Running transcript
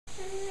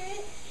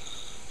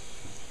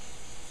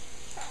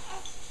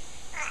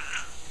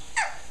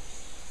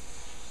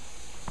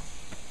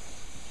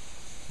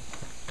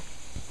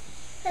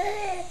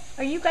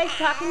Are you guys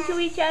talking to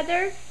each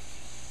other?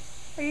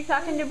 Are you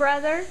talking to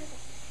brother?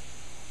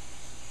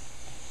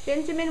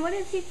 Benjamin, what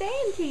is he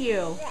saying to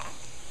you?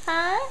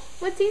 Huh?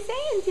 What's he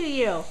saying to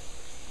you?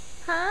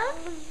 Huh?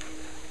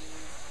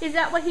 Is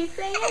that what he's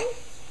saying?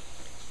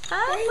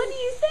 Huh? What are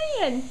you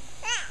saying?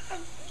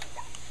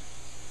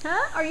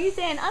 Huh? Are you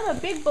saying, I'm a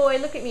big boy,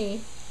 look at me.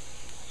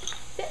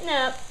 Sitting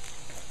up.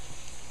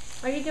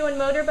 Are you doing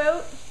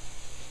motorboat?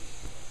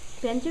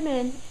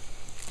 Benjamin.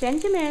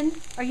 Benjamin,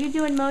 are you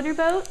doing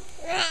motorboat?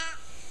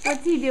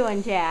 What's he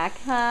doing, Jack?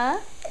 Huh?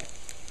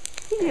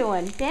 What's he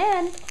doing?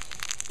 Ben.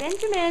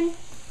 Benjamin.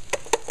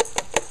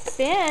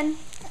 Ben.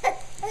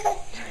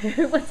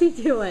 What's he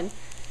doing?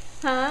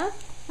 Huh?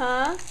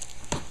 Huh?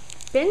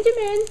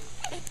 Benjamin.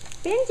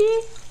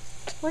 Benji.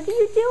 What are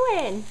you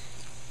doing?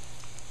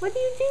 What are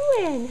you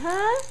doing?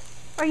 Huh?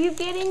 Are you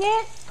getting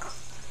it?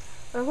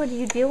 Or what are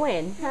you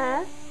doing?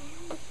 Huh?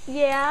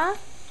 Yeah?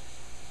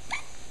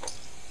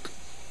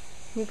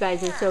 You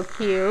guys are so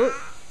cute.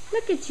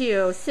 Look at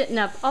you sitting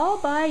up all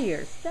by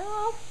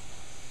yourself.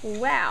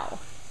 Wow.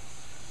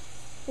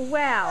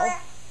 Wow.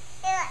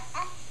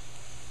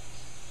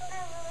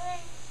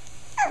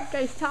 You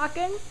guys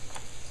talking?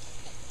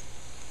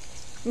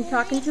 You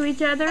talking to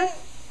each other?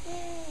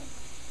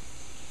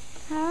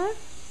 Huh?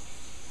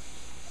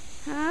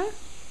 Huh?